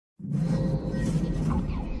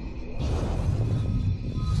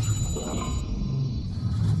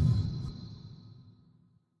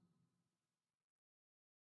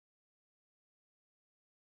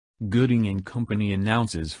Gooding & Company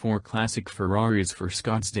announces 4 classic Ferraris for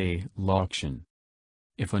Scottsdale auction.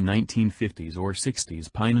 If a 1950s or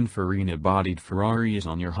 60s Pinin Farina-bodied Ferrari is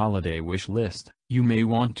on your holiday wish list, you may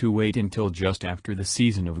want to wait until just after the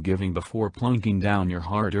season of giving before plunking down your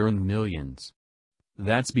hard-earned millions.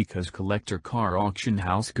 That's because collector car auction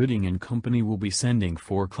house Gooding & Company will be sending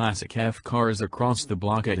 4 classic F cars across the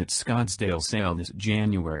block at its Scottsdale sale this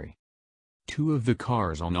January. 2 of the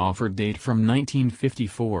cars on offer date from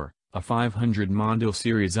 1954, a 500 Mondel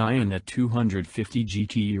Series I and a 250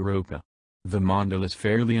 GT Europa. The Mondel is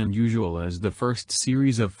fairly unusual as the first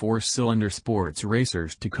series of 4-cylinder sports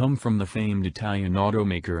racers to come from the famed Italian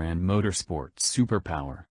automaker and motorsports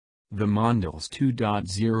superpower. The Mondel's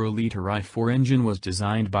 2.0-liter I4 engine was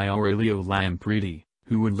designed by Aurelio Lampredi,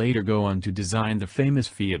 who would later go on to design the famous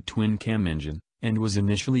Fiat twin-cam engine, and was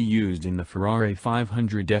initially used in the Ferrari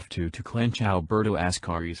 500 F2 to clinch Alberto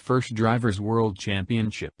Ascari's first Drivers' World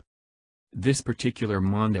Championship. This particular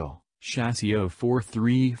Mondel, chassis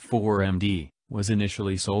 0434MD, was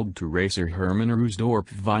initially sold to racer Herman Roosdorp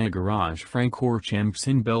via Garage Francorchamps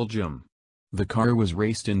in Belgium. The car was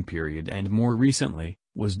raced in period and more recently,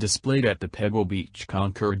 was displayed at the Pebble Beach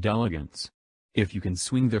Concours d'Elegance. If you can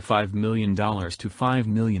swing the $5 million to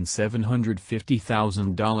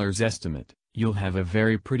 $5,750,000 estimate, you'll have a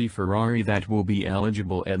very pretty Ferrari that will be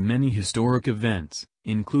eligible at many historic events,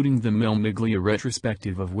 including the Mille Miglia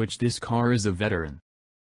retrospective of which this car is a veteran.